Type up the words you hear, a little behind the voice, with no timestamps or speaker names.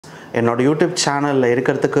என்னோட யூடியூப் சேனலில்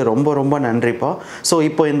இருக்கிறதுக்கு ரொம்ப நன்றிப்பா. ஸோ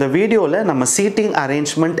இப்போ இந்த வீடியோவில் நம்ம சீட்டிங்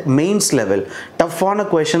அரேஞ்ச்மெண்ட் மெயின்ஸ் லெவல் டஃப்பான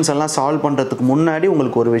கொஷின்ஸ் எல்லாம் சால்வ் பண்ணுறதுக்கு முன்னாடி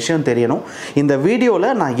உங்களுக்கு ஒரு விஷயம் தெரியணும். இந்த வீடியோவில்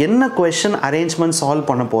நான் என்ன கொஷின் அரேஞ்ச்மெண்ட் சால்வ்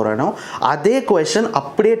பண்ண போகிறேனோ அதே கொஷின்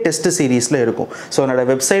அப்படியே டெஸ்ட் சீரீஸில் இருக்கும். ஸோ என்னோட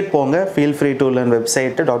வெப்சைட் போங்க, feel free to learn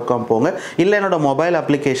website.com போங்க, இல்லை என்னோட mobile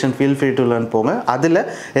application feel free to learn போங்க. அதில்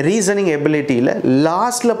ரீசனிங் எபிலிட்டியில்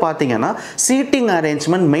லாஸ்ட்டில் பார்த்தீங்கன்னா சீட்டிங்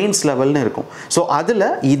அரேஞ்ச்மெண்ட் மெயின்ஸ் லெவல்னு இருக்கும். ஸோ அதில்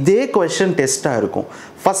இதே கொஷின் டெஸ்ட்டாக இருக்கும்.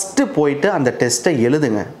 ஃபஸ்ட்டு போயிட்டு அந்த டெஸ்ட்டை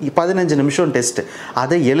எழுதுங்க. 15 நிமிஷம் டெஸ்ட்டு,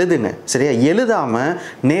 அதை எழுதுங்க. சரியா? எழுதாமல்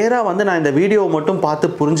நேராக வந்து நான் இந்த வீடியோவை மட்டும் பார்த்து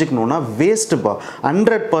புரிஞ்சுக்கணுன்னா வேஸ்ட்டுப்பா,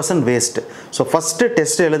 100% வேஸ்ட்டு. ஸோ ஃபஸ்ட்டு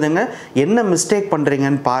டெஸ்ட் எழுதுங்க, என்ன மிஸ்டேக்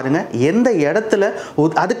பண்ணுறீங்கன்னு பாருங்கள், எந்த இடத்துல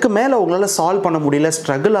அதுக்கு மேலே உங்களால் சால்வ் பண்ண முடியல,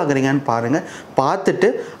 ஸ்ட்ரகிள் ஆகுறீங்கன்னு பாருங்கள். பார்த்துட்டு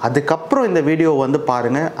அதுக்கப்புறம் இந்த வீடியோ வந்து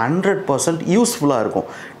பாருங்கள், 100% யூஸ்ஃபுல்லாக இருக்கும்.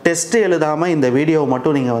 டெஸ்ட்டு எழுதாமல் இந்த வீடியோவை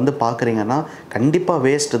மட்டும் நீங்கள் வந்து பார்க்குறீங்கன்னா கண்டிப்பாக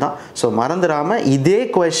வேஸ்ட்டு தான். ஸோ மறந்துடாமல் இதே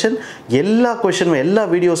கொஷின் எல்லா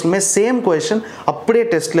வீடியோஸ்லுமே சேம் கொஷின் அப்படியே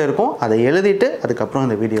டெஸ்ட்டில் இருக்கும். அதை எழுதிட்டு அதுக்கப்புறம்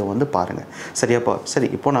இந்த வீடியோ வந்து பாருங்கள். சரியாப்பா? சரி,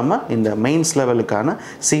 இப்போ நம்ம இந்த மெயின்ஸ் லெவலுக்கான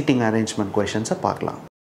சீட்டிங் அரேஞ்ச்மெண்ட் கொஷின்ஸை பார்க்கலாம்.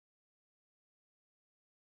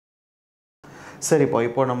 சரிப்பா,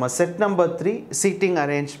 இப்போ நம்ம set number 3 seating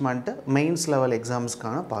arrangement mains level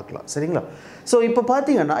எக்ஸாம்ஸ்க்கான பார்க்கலாம். சரிங்களா? ஸோ இப்போ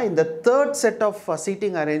பார்த்தீங்கன்னா இந்த third set of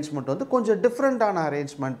seating arrangement வந்து கொஞ்சம் டிஃப்ரெண்ட்டான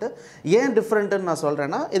அரேஞ்ச்மெண்ட்டு. ஏன் டிஃப்ரெண்ட்டுன்னு நான்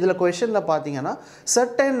சொல்கிறேன்னா, இதில் கொஷனில் பார்த்தீங்கன்னா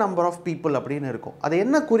சர்டைன் நம்பர் ஆஃப் பீப்புள் அப்படின்னு இருக்கும். அது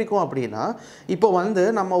என்ன குறிக்கும் அப்படின்னா, இப்போ வந்து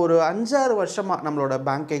நம்ம ஒரு 5-6 வருஷமாக நம்மளோட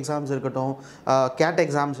பேங்க் எக்ஸாம்ஸ் இருக்கட்டும், கேட்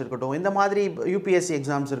எக்ஸாம்ஸ் இருக்கட்டும், இந்த மாதிரி UPSC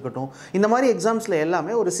எக்ஸாம்ஸ் இருக்கட்டும், இந்த மாதிரி எக்ஸாம்ஸில்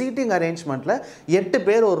எல்லாமே ஒரு சீட்டிங் அரேஞ்ச்மெண்ட்டில் 8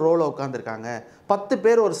 பேர் ஒரு ரோவில் உட்காந்துருக்காங்க, 10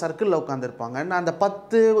 பேர் ஒரு சர்க்கிளில் உட்காந்துருப்பாங்க. அந்த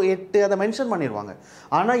 10, 8 அதை மென்ஷன் பண்ணிடுவாங்க.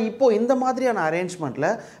 ஆனால் இப்போது இந்த மாதிரியான அரேஞ்ச்மெண்ட்டில்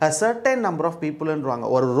சர்டைன் நம்பர் ஆஃப் பீப்புள்ன்றாங்க.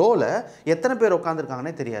 ஒரு ரோவில் எத்தனை பேர்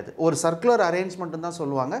உட்காந்துருக்காங்கன்னே தெரியாது. ஒரு சர்க்குலர் அரேஞ்ச்மெண்ட்டு தான்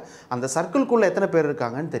சொல்லுவாங்க, அந்த சர்க்கிள்குள்ளே எத்தனை பேர்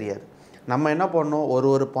இருக்காங்கன்னு தெரியாது. நம்ம என்ன பண்ணோம்,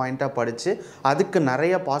 ஒரு பாயிண்ட்டாக படித்து அதுக்கு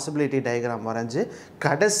நிறைய பாசிபிலிட்டி டயக்ராம் வரைஞ்சி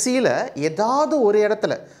கடைசியில் ஏதாவது ஒரு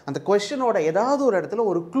இடத்துல அந்த கொஷினோட ஏதாவது ஒரு இடத்துல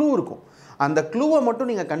ஒரு க்ளூ இருக்கும். அந்த க்ளூவை மட்டும்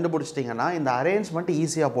நீங்கள் கண்டுபிடிச்சிட்டிங்கன்னா இந்த அரேஞ்ச்மெண்ட்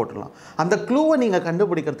ஈஸியாக போட்டுடலாம். அந்த க்ளூவை நீங்கள்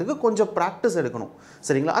கண்டுபிடிக்கிறதுக்கு கொஞ்சம் ப்ராக்டிஸ் எடுக்கணும்.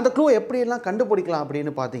 சரிங்களா? அந்த க்ளூவை எப்படியெல்லாம் கண்டுபிடிக்கலாம்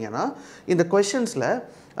அப்படின்னு பார்த்தீங்கன்னா, இந்த கொஷின்ஸில்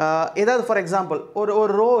ஏதாவது ஃபார் எக்ஸாம்பிள்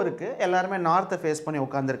ஒரு ரோ இருக்குது, எல்லாருமே நார்த்தை ஃபேஸ் பண்ணி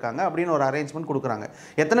உட்காந்துருக்காங்க அப்படின்னு ஒரு அரேஞ்ச்மெண்ட் கொடுக்குறாங்க.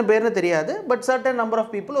 எத்தனை பேர்னு தெரியாது, but certain number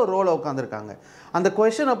of people ஒரு ரோவில் உட்காந்துருக்காங்க. அந்த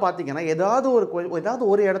கொஷனை பார்த்தீங்கன்னா ஏதாவது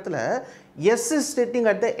ஒரு இடத்துல S is sitting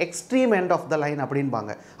at the extreme end of the line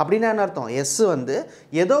அப்படின்பாங்க. அப்படின்னா என்ன அர்த்தம்? எஸ் வந்து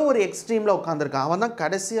ஏதோ ஒரு எக்ஸ்ட்ரீமில் உட்காந்துருக்கான், அவன் தான்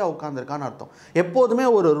கடைசியாக உட்காந்துருக்கான்னு அர்த்தம். எப்போதுமே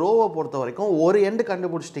ஒரு ரோவை பொறுத்த வரைக்கும் ஒரு எண்டு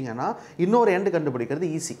கண்டுபிடிச்சிட்டிங்கன்னா இன்னொரு எண்டு கண்டுபிடிக்கிறது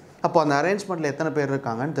ஈஸி. அப்போ அந்த அரேஞ்ச்மெண்ட்டில் எத்தனை பேர்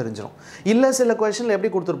இருக்காங்கன்னு தெரிஞ்சிடும். இல்லை சில கொஷனில்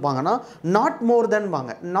எப்படி கொடுத்துருப்பாங்கன்னா not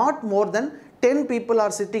more then 10 people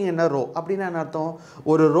are sitting in a row அப்படின்னா என்ன அர்த்தம்?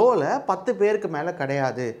 ஒரு ரோவில் 10 பேருக்கு மேலே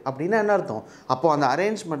கிடையாது அப்படின்னா என்ன அர்த்தம்? அப்போ அந்த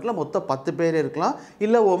அரேஞ்ச்மெண்ட்டில் மொத்தம் 10 பேர் இருக்கலாம்,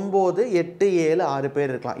 இல்லை 9, 8, 7, 6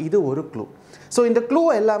 பேர் இருக்கலாம். இது ஒரு க்ளூ. ஸோ இந்த க்ளூ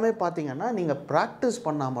எல்லாமே பார்த்தீங்கன்னா நீங்கள் ப்ராக்டிஸ்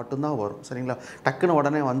பண்ணால் மட்டும்தான் வரும். சரிங்களா? டக்குன்னு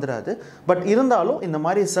உடனே வந்துடாது. பட் இருந்தாலும் இந்த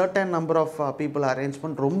மாதிரி certain number of people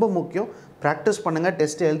arrangement ரொம்ப முக்கியம். ப்ராக்டிஸ் பண்ணுங்கள்.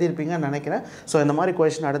 டெஸ்ட் எழுதியிருப்பீங்கன்னு நினைக்கிறேன். ஸோ இந்த மாதிரி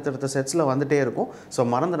கொஷின் அடுத்தடுத்த செட்ஸில் வந்துகிட்டே இருக்கும். ஸோ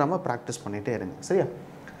மறந்துடாமல் ப்ராக்டிஸ் பண்ணிகிட்டே இருங்க. சரியா?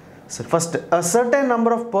 சரி, first a certain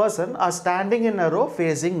number of person are standing in a row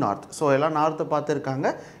facing north. So எல்லாம் நார்த்தை பார்த்துருக்காங்க,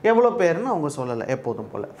 எவ்வளோ பேருன்னு அவங்க சொல்லலை எப்போதும்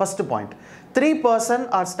போல். First point, 3 person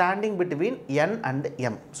are standing between N and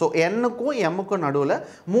M. So Nனுக்கும் Mக்கும் நடுவில்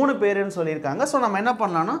 3 பேருன்னு சொல்லியிருக்காங்க. ஸோ நம்ம என்ன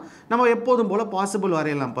பண்ணலான்னா, நம்ம எப்போதும் போல் பாசிபிள்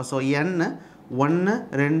வரையலாம்ப்பா. So N 1,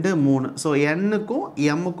 2, 3. ஸோ Nனுக்கும்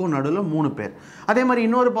Mக்கும் நடுவில் 3 பேர். அதே மாதிரி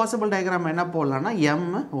இன்னொரு பாசிபிள் டயக்ராம் என்ன போடலான்னா, M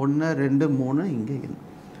 1, 2, 3, இங்கே N.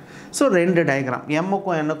 ஸோ 2 டயக்ராம்,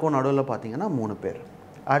 எம்முக்கும் என்னுக்கும் நடுவில் பார்த்தீங்கன்னா 3 பேர்.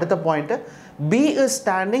 அடுத்த point, B is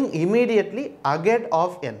standing immediately ahead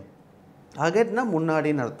of N. அகெட்னா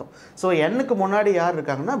முன்னாடின்னு அர்த்தம். ஸோ Nனுக்கு முன்னாடி யார்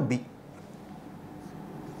இருக்காங்கன்னா B.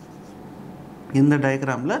 இந்த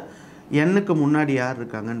டயக்ராமில் Nனுக்கு முன்னாடி யார்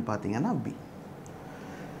இருக்காங்கன்னு பார்த்தீங்கன்னா B.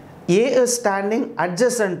 A is standing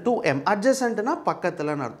adjacent to M. adjacentனா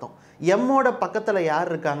பக்கத்தில்னு அர்த்தம். எம்மோட பக்கத்தில் யார்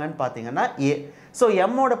இருக்காங்கன்னு பார்த்தீங்கன்னா A. ஸோ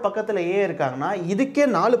எம்மோட பக்கத்தில் A இருக்காங்கன்னா இதுக்கே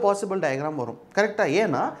 4 பாசிபிள் டயக்ராம் வரும். கரெக்டாக?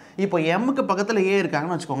 ஏன்னா இப்போ எம்முக்கு பக்கத்தில் A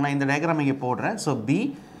இருக்காங்கன்னு வச்சுக்கோங்களேன். இந்த டயக்ராம் இங்கே போடுறேன். ஸோ B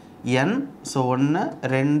N, ஸோ 1,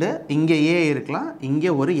 2, இங்கே A இருக்கலாம், இங்கே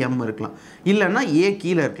ஒரு M இருக்கலாம், இல்லைன்னா A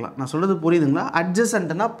கீழே இருக்கலாம். நான் சொல்கிறது புரியுதுங்களா?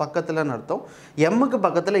 அட்ஜசன்ட்னா பக்கத்தில்னு அர்த்தம். எம்முக்கு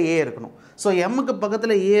பக்கத்தில் A இருக்கணும். ஸோ எம்முக்கு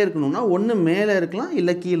பக்கத்தில் A இருக்கணும்னா ஒன்று மேலே இருக்கலாம்,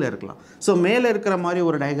 இல்லை கீழே இருக்கலாம். ஸோ மேலே இருக்கிற மாதிரி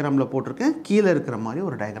ஒரு டயக்ராமில் போட்டிருக்கேன், கீழே இருக்கிற மாதிரி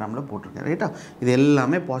ஒரு டயக்ராமில் போட்டிருக்கேன். ரைட்டா? இது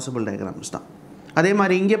எல்லாமே பாசிபிள் டயக்ராம்ஸ் தான். அதே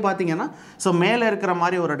மாதிரி இங்கே பார்த்தீங்கன்னா, ஸோ மேலே இருக்கிற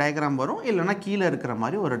மாதிரி ஒரு டயக்ராம் வரும், இல்லைன்னா கீழே இருக்கிற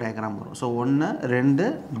மாதிரி ஒரு டயக்ராம் வரும். ஸோ 1, 2,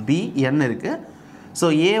 B, N இருக்குது. ஸோ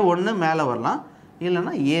ஏ ஒன்று மேலே வரலாம்,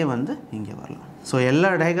 இல்லைனா ஏ வந்து இங்கே வரலாம். ஸோ எல்லா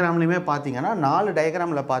டயக்ராம்லையுமே பார்த்தீங்கன்னா 4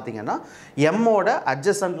 டயக்ராமில் பார்த்தீங்கன்னா எம்மோட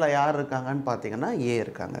அட்ஜசன்ட்டில் யார் இருக்காங்கன்னு பார்த்தீங்கன்னா ஏ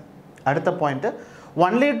இருக்காங்க. அடுத்த point,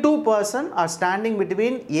 only 2 person are standing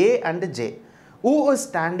between A and J. Who is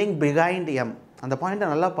standing behind M? அந்த பாயிண்ட்டை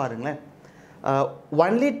நல்லா பாருங்களேன்.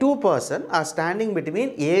 only 2 person are standing between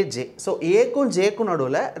A, J. So ஏக்கும் ஜேக்கும்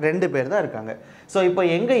நடுவில் 2 பேர் தான் இருக்காங்க. ஸோ இப்போ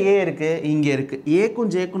எங்கே ஏ இருக்குது? இங்கே இருக்குது.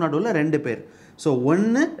 ஏக்கும் ஜேக்கும் நடுவில் 2 பேர். ஸோ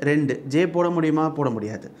 1 2 ஜே போட முடியுமா? போட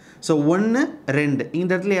முடியாது. ஸோ 1 2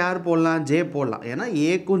 இந்த இடத்துல யார் போடலாம்? ஜே போடலாம். ஏன்னா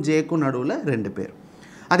ஏக்கும் ஜேக்கும் நடுவில் 2 பேர்.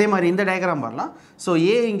 அதே மாதிரி இந்த டயக்ராம் வரலாம். ஸோ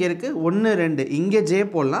ஏ இங்கே இருக்குது, 1 2 இங்கே ஜே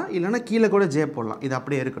போடலாம், இல்லைனா கீழே கூட ஜே போடலாம். இது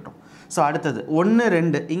அப்படியே இருக்கட்டும். ஸோ அடுத்தது 1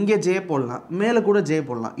 2 இங்கே ஜே போடலாம், மேலே கூட ஜே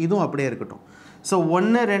போடலாம். இதுவும் அப்படியே இருக்கட்டும். ஸோ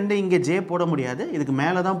 1 2 இங்கே ஜே போட முடியாது, இதுக்கு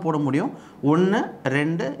மேலே தான் போட முடியும். 1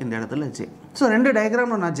 2 இந்த இடத்துல ஜே. ஸோ 2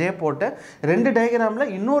 டயக்ராமில் நான் ஜே போட்டேன். 2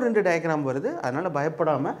 டயக்ராமில் இன்னொரு 2 டயக்ராம் வருது. அதனால்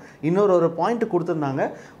பயப்படாமல் இன்னொரு பாயிண்ட் கொடுத்துருந்தாங்க.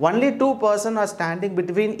 only 2 person are standing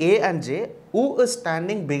between A and J. Who is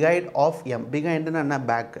standing behind of M? Behindனா என்ன?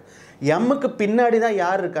 பேக். எம்முக்கு பின்னாடி தான்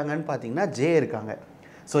யார் இருக்காங்கன்னு பார்த்தீங்கன்னா ஜே இருக்காங்க.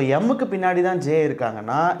 ஸோ எம்முக்கு பின்னாடி தான் ஜே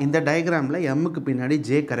இருக்காங்கன்னா இந்த டயக்ராமில் எம்முக்கு பின்னாடி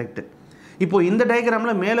ஜே கரெக்டு. இப்போது இந்த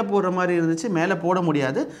டயக்ராமில் மேலே போடுற மாதிரி இருந்துச்சு, மேலே போட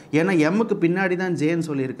முடியாது. ஏன்னா எம்முக்கு பின்னாடி தான் ஜேன்னு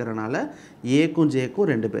சொல்லியிருக்கிறனால ஏக்கும் ஜேக்கும்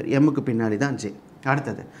 2 பேர், எம்முக்கு பின்னாடி தான் ஜே.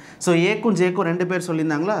 அடுத்தது, ஸோ ஏக்கும் ஜேக்கும் 2 பேர்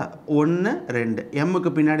சொல்லியிருந்தாங்களா? 1 2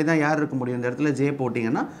 எம்முக்கு பின்னாடி தான் யார் இருக்க முடியும்? இந்த இடத்துல ஜே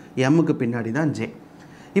போட்டிங்கன்னா எம்முக்கு பின்னாடி தான் ஜே.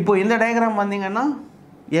 இப்போ இந்த டயக்ராம் வந்தீங்கன்னா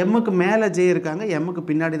எம்முக்கு மேலே ஜே இருக்காங்க, எம்முக்கு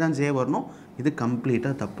பின்னாடி தான் ஜே வரணும். இது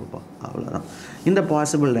கம்ப்ளீட்டாக தப்புப்பா, அவ்வளோதான். இந்த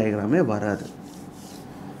பாசிபிள் டயக்ராமே வராது.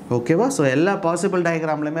 ஓகேவா? ஸோ எல்லா பாசிபிள்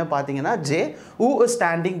டயக்ராம்லையுமே பார்த்தீங்கன்னா J who is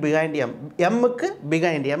standing behind M, எம்முக்கு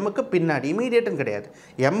behind, எம்முக்கு பின்னாடி, இமீடியட்டும் கிடையாது,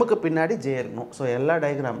 எம்முக்கு பின்னாடி ஜே இருக்கணும். ஸோ எல்லா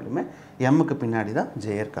டயக்ராம்லையுமே எம்முக்கு பின்னாடி தான்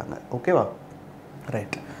ஜே இருக்காங்க. ஓகேவா?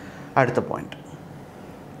 ரைட். அடுத்த point,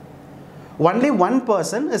 only 1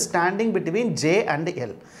 person is standing between J and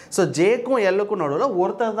L. So ஜேக்கும் எல்லுக்கும் நடுவில்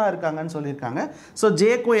ஒருத்தர் தான் இருக்காங்கன்னு சொல்லியிருக்காங்க. ஸோ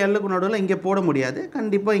ஜேக்கும் எல்லுக்கும் நடுவில் இங்கே போட முடியாது,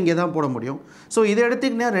 கண்டிப்பாக இங்கே தான் போட முடியும். ஸோ இதை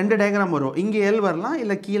எடுத்துக்கிட்டா 2 டயக்ராம் வரும். இங்கே எல் வரலாம்,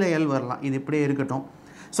 இல்லை கீழே எல் வரலாம். இது இப்படியே இருக்கட்டும்.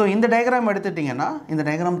 ஸோ இந்த டயக்ராம் எடுத்துட்டிங்கன்னா இந்த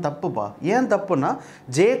டயக்ராம் தப்புப்பா. ஏன் தப்புன்னா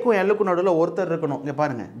ஜேக்கும் எல்லுக்கும் நடுவில் ஒருத்தர் இருக்கணும். இங்கே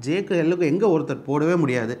பாருங்கள், ஜேக்கும் எல்லுக்கும் எங்கே ஒருத்தர் போடவே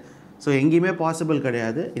முடியாது. ஸோ எங்கேயுமே பாசிபிள்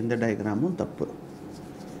கிடையாது. இந்த டயக்ராமும் தப்பு.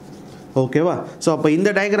 ஓகேவா? ஸோ அப்போ இந்த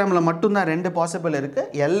டயக்ராமில் மட்டும்தான் 2 பாசிபிள் இருக்குது.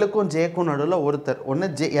 எல்லுக்கும் ஜேக்கும் நடுவில் ஒருத்தர், ஒன்று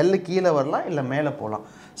ஜே எல்லு கீழே வரலாம், இல்லை மேலே போகலாம்.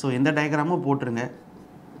 ஸோ இந்த டயக்ராமும் போட்டுருங்க.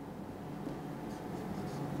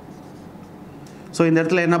 ஸோ இந்த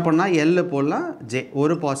இடத்துல என்ன பண்ணால் எல்லு போடலாம், ஜே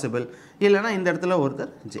ஒரு பாசிபிள், இல்லைனா இந்த இடத்துல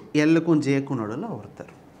ஒருத்தர் ஜே, எல்லுக்கும் ஜேக்கும் நடுவில்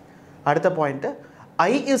ஒருத்தர். அடுத்த point,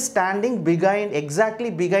 I is standing behind, exactly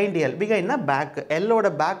behind L. Behindனா back. எல்லோட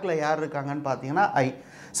பேக்கில் யார் இருக்காங்கன்னு பார்த்தீங்கன்னா I.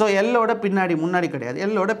 ஸோ எல்லோட பின்னாடி, முன்னாடி கிடையாது,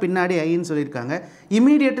 எல்லோட பின்னாடி ஐன்னு சொல்லியிருக்காங்க.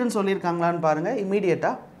 இமீடியட்டுன்னு சொல்லியிருக்காங்களான்னு பாருங்கள்.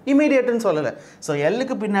 இமீடியட்டுன்னு சொல்லலை. ஸோ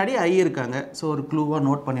எல்லுக்கு பின்னாடி ஐ இருக்காங்க. ஸோ ஒரு க்ளூவாக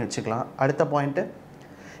நோட் பண்ணி வச்சுக்கலாம். அடுத்த point,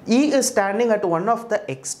 E is standing at one of the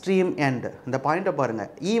extreme end. இந்த பாயிண்ட்டை பாருங்கள்.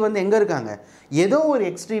 E வந்து எங்கே இருக்காங்க? ஏதோ ஒரு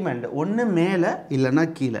எக்ஸ்ட்ரீம் எண்ட், ஒன்று மேலே இல்லைன்னா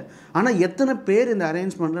கீழே. ஆனால் எத்தனை பேர் இந்த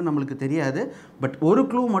அரேஞ்ச்மெண்ட்டில் நம்மளுக்கு தெரியாது. பட் ஒரு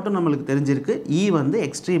க்ளூ மட்டும் நம்மளுக்கு தெரிஞ்சிருக்கு, E வந்து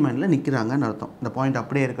எக்ஸ்ட்ரீம் எண்டில் நிற்கிறாங்கன்னு அர்த்தம். இந்த பாயிண்ட்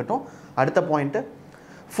அப்படியே இருக்கட்டும். அடுத்த point,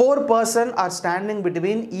 4 person are standing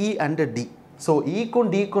between E and D. So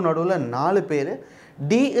ஈக்கும் டிக்கும் நடுவில் 4 பேர்.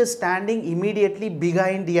 D is standing immediately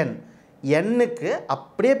behind N. Nக்கு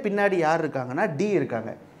அப்படியே பின்னாடி யார் இருக்காங்கன்னா D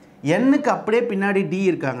இருக்காங்க. Nக்கு அப்படியே பின்னாடி D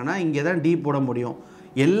இருக்காங்கன்னா இங்கே தான் D போட முடியும்.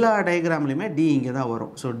 எல்லா டயக்ராம்லையுமே D இங்கே தான்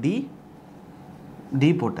வரும். ஸோ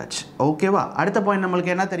D போட்டாச்சு. ஓகேவா? அடுத்த பாயிண்ட்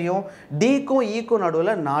நம்மளுக்கு என்ன தெரியும்? டிக்கும் ஈக்கும்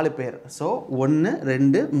நடுவில் 4 பேர். ஸோ 1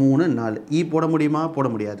 2 3 4. ஈ போட முடியுமா? போட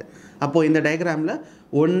முடியாது. அப்போது இந்த டயக்ராமில்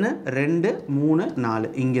 1 2 3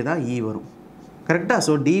 4 இங்கே தான் ஈ வரும். கரெக்டாக?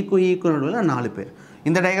 ஸோ டிக்கும் ஈக்கும் நடுவில் 4 பேர்.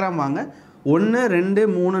 இந்த டயக்ராம் வாங்க. 1 2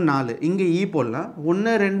 3 4 இங்கே ஈ போடலாம்.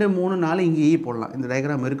 1 2 3 4 இங்கே ஈ போடலாம். இந்த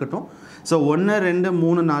டயக்ராம் இருக்கட்டும். ஸோ 1 2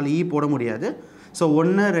 3 4 ஈ போட முடியாது. ஸோ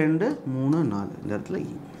 1 2 3 4 இந்த இடத்துல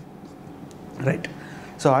ஈ. ரைட்.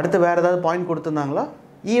 ஸோ அடுத்து வேறு ஏதாவது பாயிண்ட் கொடுத்துருந்தாங்களா?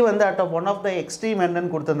 ஈ வந்து at one of the extreme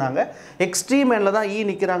எண்டுன்னு கொடுத்துருந்தாங்க. எக்ஸ்ட்ரீம் எண்டில் தான் ஈ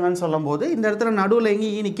நிற்கிறாங்கன்னு சொல்லும் போது இந்த இடத்துல நடுவில்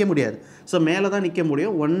எங்கேயும் ஈ நிற்க முடியாது. ஸோ மேலே தான் நிற்க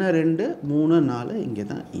முடியும். 1 2 3 4 இங்கே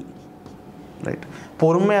தான் ஈ. ரைட்.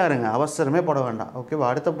 பொறுமையாக இருங்க, அவசரமே போட வேண்டாம். ஓகேவா?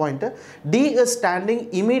 அடுத்த point, D is standing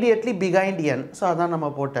immediately behind N. So அதான் நம்ம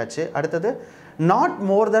போட்டாச்சு. அடுத்தது, not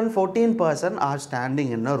more than 14% are standing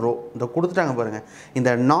in a row. இந்த கொடுத்துட்டாங்க பாருங்கள், இந்த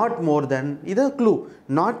not more than இது க்ளூ.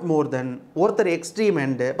 not more than ஒருத்தர் எக்ஸ்ட்ரீம்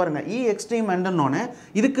எண்டு பாருங்கள், எக்ஸ்ட்ரீம் எண்டுன்னொன்னே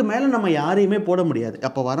இதுக்கு மேலே நம்ம யாரையுமே போட முடியாது.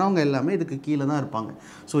 அப்போ வரவங்க எல்லாமே இதுக்கு கீழே தான் இருப்பாங்க.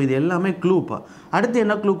 ஸோ இது எல்லாமே க்ளூப்பா. அடுத்து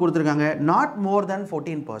என்ன க்ளூ கொடுத்துருக்காங்க, not more than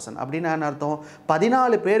 14% அப்படின்னா என்ன அர்த்தம்,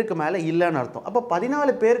 14 பேருக்கு மேலே இல்லைன்னு அர்த்தம். அப்போ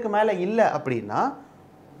 14 பேருக்கு மேலே இல்லை அப்படின்னா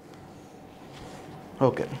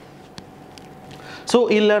ஓகே, ஸோ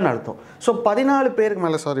இல்லைன்னு அர்த்தம். ஸோ 14 பேருக்கு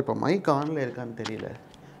மேலே, சாரி இப்போ மைக் ஆனில் இருக்கான்னு தெரியல,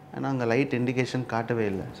 ஏன்னா அங்கே லைட் இண்டிகேஷன் காட்டவே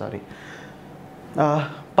இல்லை, சாரி.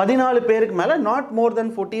 14 பேருக்கு மேலே not more then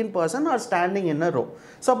 14% are standing in a row.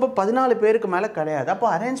 So அப்போ 14 பேருக்கு மேலே கிடையாது. அப்போ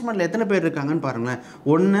அரேஞ்ச்மெண்ட்டில் எத்தனை பேர் இருக்காங்கன்னு பாருங்களேன்.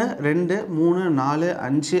 1 2 3 4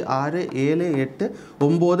 5 6 7 8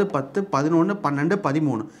 9 10 11 12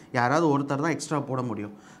 13. யாராவது ஒருத்தர் தான் எக்ஸ்ட்ரா போட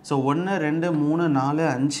முடியும். ஸோ 1 2 3 4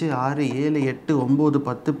 5 6 7 8 9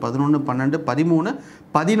 10 11 12 13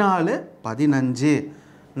 14 15.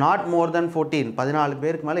 நாட் மோர் தென் 14, 14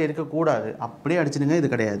 பேருக்கு மேலே இருக்கக்கூடாது. அப்படியே அடிச்சிடுங்க, இது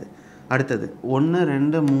கிடையாது. அடுத்தது 1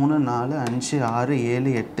 2 3 4 5 6 7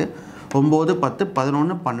 8 9 10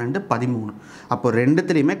 11 12 13. அப்போ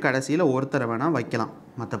ரெண்டுத்துலேயுமே கடைசியில் ஒருத்தரை வேணால் வைக்கலாம்,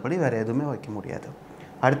 மற்றபடி வேறு எதுவுமே வைக்க முடியாது.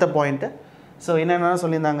 அடுத்த பாயிண்ட்டு, ஸோ என்னென்ன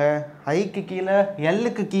சொல்லியிருந்தாங்க, ஐக்கு கீழே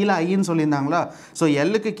எல்லுக்கு கீழே ஐன்னு சொல்லியிருந்தாங்களா. ஸோ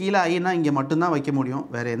எல்லுக்கு கீழே ஐன்னா இங்கே மட்டும்தான் வைக்க முடியும்,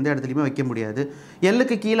 வேறு எந்த இடத்துலையுமே வைக்க முடியாது.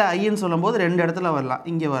 எல்லுக்கு கீழே ஐன்னு சொல்லும்போது 2 இடத்துல வரலாம்,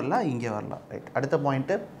 இங்கே வரலாம் இங்கே வரலாம். ரைட். அடுத்த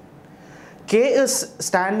point, K is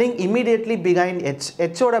standing immediately behind H.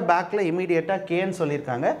 Hோட பேக்கில் இமீடியட்டாக கேன்னு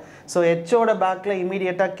சொல்லியிருக்காங்க. ஸோ ஹெச்சோட பேக்கில்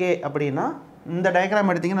இமீடியட்டாக கே அப்படின்னா இந்த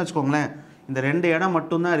டயக்ராம் எடுத்திங்கன்னு வச்சுக்கோங்களேன், இந்த 2 இடம்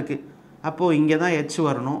மட்டும்தான் இருக்குது. அப்போது இங்கே தான் ஹெச்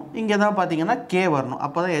வரணும், இங்கே தான் பார்த்தீங்கன்னா கே வரணும்.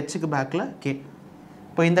 அப்போ தான் ஹெச்சுக்கு பேக்கில் கே.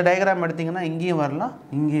 இப்போ இந்த டயக்ராம் எடுத்திங்கன்னா இங்கேயும் வரலாம்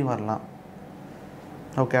இங்கேயும் வரலாம்.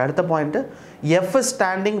 ஓகே. அடுத்த point, F is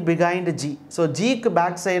standing behind G. So ஜிக்கு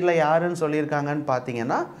பேக் சைடில் யாருன்னு சொல்லியிருக்காங்கன்னு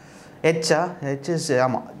பார்த்தீங்கன்னா ஹெச்சா, ஹெச்எஸ்,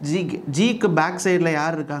 ஆமாம், ஜிக்கு பேக் சைடில்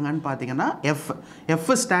யார் இருக்காங்கன்னு பார்த்தீங்கன்னா F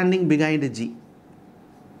standing behind G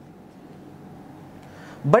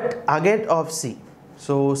but ahead of C.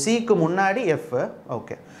 So சிக்கு முன்னாடி எஃப்.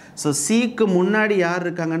 ஓகே. ஸோ சிக்கு முன்னாடி யார்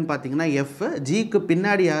இருக்காங்கன்னு பார்த்தீங்கன்னா எஃப், ஜிக்கு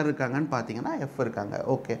பின்னாடி யார் இருக்காங்கன்னு பார்த்தீங்கன்னா எஃப் இருக்காங்க.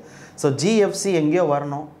 ஓகே. ஸோ ஜிஎஃப்சி எங்கேயோ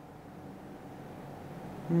வரணும்.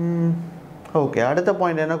 ஓகே. அடுத்த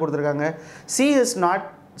பாயிண்ட் என்ன கொடுத்துருக்காங்க, C is not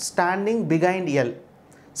standing behind L.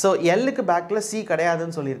 So எல்லுக்கு பேக்கில் சி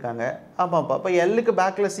கிடையாதுன்னு சொல்லியிருக்காங்க. ஆமாப்பா, இப்போ எல்லுக்கு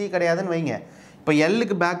பேக்கில் சி கிடையாதுன்னு வைங்க. இப்போ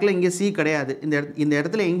எல்லுக்கு பேக்கில் இங்கே சி கிடையாது, இந்த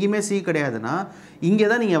இடத்துல எங்கேயுமே சி கிடையாதுன்னா இங்கே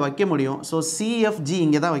தான் நீங்கள் வைக்க முடியும். ஸோ சிஎஃப்ஜி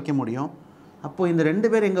இங்கே தான் வைக்க முடியும். அப்போது இந்த 2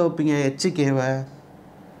 பேர் எங்கே வைப்பீங்க, ஹெச்சுக்கேவை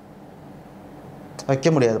வைக்க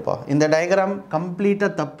முடியாதுப்பா. இந்த டயக்ராம்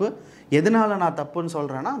கம்ப்ளீட்டாக தப்பு. எதனால் நான் தப்புன்னு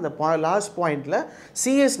சொல்கிறேன்னா, அந்த லாஸ்ட் பாயிண்டில்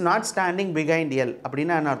C is not standing behind L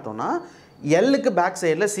அப்படின்னா என்ன அர்த்தம்னா, எல்லுக்கு பேக்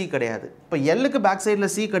சைடில் சி கிடையாது. இப்போ எல்லுக்கு பேக்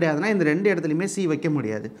சைடில் சி கிடையாதுன்னா இந்த 2 இடத்துலையுமே சி வைக்க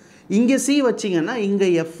முடியாது. இங்கே சி வச்சிங்கன்னா இங்கே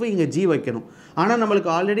எஃப் இங்கே ஜி வைக்கணும். ஆனால் நம்மளுக்கு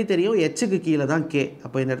ஆல்ரெடி தெரியும் ஹெச்சுக்கு கீழே தான் கே.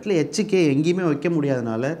 அப்போ இந்த இடத்துல ஹெச்சுக்கே எங்கேயுமே வைக்க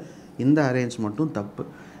முடியாதனால இந்த அரேஞ்ச்மெண்ட்டும் தப்பு.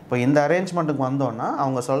 இப்போ இந்த அரேஞ்ச்மெண்ட்டுக்கு வந்தோன்னா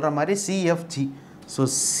அவங்க சொல்கிற மாதிரி சிஎஃப்ஜி. ஸோ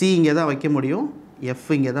சி இங்கே தான் வைக்க முடியும், எஃப்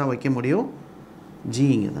இங்கே தான் வைக்க முடியும், ஜி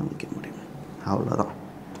இங்கே தான் வைக்க முடியும். அவ்வளோதான்.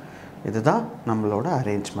 இதுதான் நம்மளோட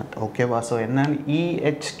அரேஞ்ச்மெண்ட். ஓகேவா. ஸோ என்ன,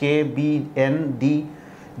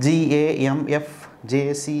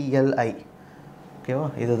 EHKBNDGAMFJCLI. ஓகேவா.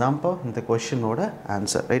 இதுதான் இப்போ இந்த கொஷினோட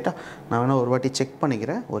ஆன்சர். ரைட்டா. நான் வேணால் ஒரு வாட்டி செக்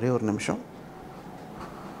பண்ணிக்கிறேன், ஒரே ஒரு நிமிஷம்.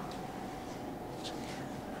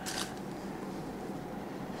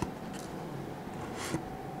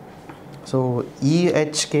 So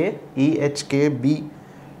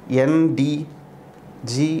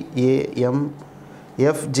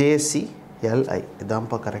EHKBNDGAMFJCLI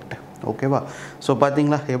இதான்ப்பா correct. ஓகேவா. ஸோ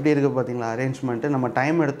பார்த்தீங்களா எப்படி இருக்குது பார்த்தீங்களா அரேஞ்ச்மெண்ட்டு. நம்ம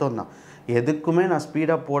டைம் எடுத்தோம் தான், எதுக்குமே நான்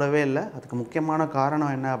ஸ்பீடாக போடவே இல்லை. அதுக்கு முக்கியமான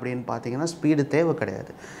காரணம் என்ன அப்படின்னு பார்த்தீங்கன்னா, ஸ்பீடு தேவை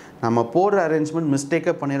கிடையாது. நம்ம போடுற அரேஞ்ச்மெண்ட்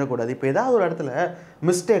மிஸ்டேக்கே பண்ணிடக்கூடாது. இப்போ ஏதாவது ஒரு இடத்துல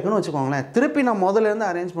மிஸ்டேக்குன்னு வச்சுக்கோங்களேன், திருப்பி நான் முதலேருந்து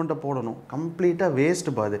அரேஞ்ச்மெண்ட்டை போடணும், கம்ப்ளீட்டாக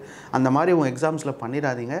வேஸ்ட்டு பாது. அந்த மாதிரி உங்கள் எக்ஸாம்ஸில்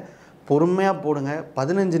பண்ணிடாதீங்க. பொறுமையாக போடுங்க.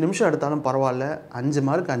 15 நிமிஷம் எடுத்தாலும் பரவாயில்ல, 5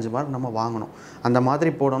 மார்க் நம்ம வாங்கணும். அந்த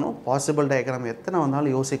மாதிரி போடணும். பாசிபிள் டயக்ராம் எத்தனை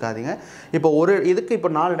வந்தாலும் யோசிக்காதீங்க. இப்போ ஒரு இதுக்கு இப்போ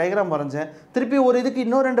 4 டயக்ராம் வரைஞ்சேன், திருப்பி ஒரு இதுக்கு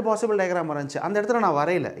இன்னும் 2 பாசிபிள் டயக்ராம் வரைஞ்சி அந்த இடத்துல நான்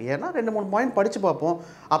வரையலை. ஏன்னா 2-3 பாயிண்ட் படித்து பார்ப்போம்,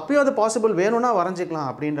 அப்பயும் அது பாசிபிள் வேணும்னா வரைஞ்சிக்கலாம்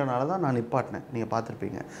அப்படின்றனால தான் நான் நிப்பாட்டினேன். நீங்கள்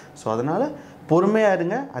பார்த்துருப்பீங்க. ஸோ அதனால் பொறுமையாக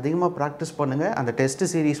இருங்க, அதிகமாக ப்ராக்டிஸ் பண்ணுங்கள். அந்த டெஸ்ட்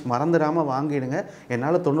சீரீஸ் மறந்துடாமல் வாங்கிடுங்க.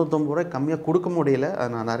 என்னால் 99 ரூபாய் கம்மியாக கொடுக்க முடியல.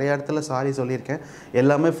 நான் நிறைய இடத்துல சாரி சொல்லியிருக்கேன்.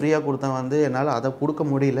 எல்லாமே ஃப்ரீயாக கொடுத்தா என்னால் அதை கொடுக்க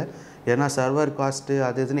முடியல. ஏன்னா சர்வர் காஸ்ட்டு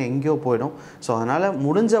அது இதுன்னு எங்கேயோ போயிடும். ஸோ அதனால்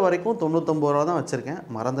முடிஞ்ச வரைக்கும் 99 ரூபா தான் வச்சுருக்கேன்.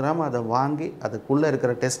 மறந்துடாமல் அதை வாங்கி அதுக்குள்ளே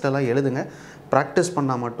இருக்கிற டெஸ்ட்டெல்லாம் எழுதுங்க. ப்ராக்டிஸ்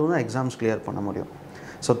பண்ணால் மட்டும்தான் எக்ஸாம்ஸ் கிளியர் பண்ண முடியும்.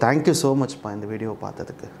 ஸோ தேங்க்யூ ஸோ மச்ப்பா இந்த வீடியோ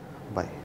பார்த்ததுக்கு. பை.